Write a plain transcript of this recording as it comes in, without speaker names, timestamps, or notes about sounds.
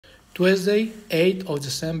Tuesday, 8th of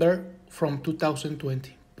December from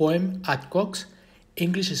 2020. Poem at Cox.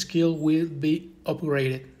 English skill will be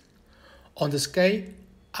upgraded. On the sky,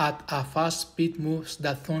 at a fast speed moves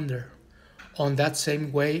the thunder. On that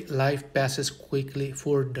same way, life passes quickly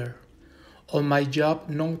further. On my job,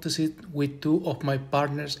 noticed with two of my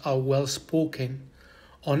partners are well spoken.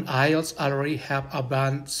 On IELTS, already have a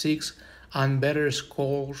band 6 and better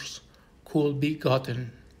scores could be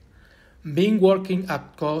gotten. Being working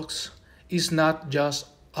at Cox is not just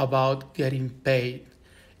about getting paid.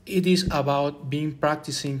 It is about being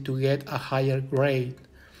practicing to get a higher grade.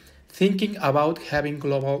 Thinking about having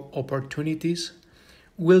global opportunities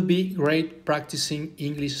will be great practicing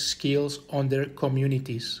English skills on their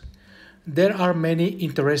communities. There are many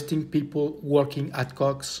interesting people working at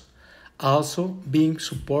Cox. Also, being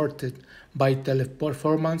supported by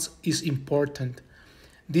Teleperformance is important.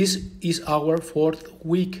 This is our fourth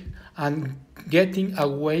week and getting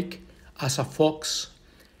awake as a fox.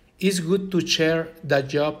 It's good to share the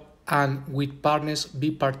job and with partners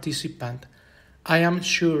be participant. I am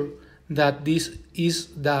sure that this is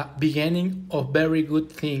the beginning of very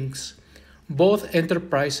good things. Both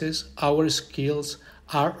enterprises, our skills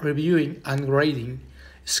are reviewing and grading.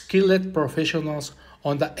 Skilled professionals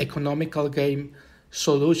on the economical game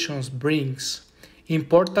solutions brings.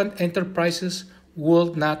 Important enterprises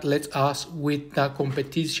would not let us with the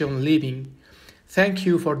competition leaving. Thank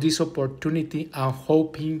you for this opportunity and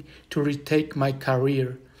hoping to retake my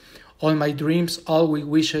career. All my dreams always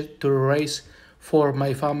wished to raise for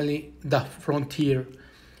my family the frontier.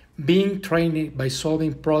 Being trained by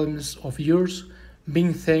solving problems of yours,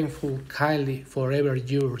 being thankful kindly forever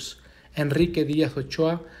yours. Enrique Díaz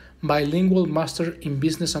Ochoa, bilingual master in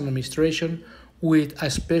business administration with a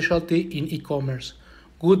specialty in e-commerce.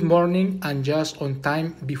 Good morning and just on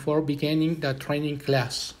time before beginning the training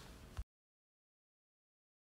class.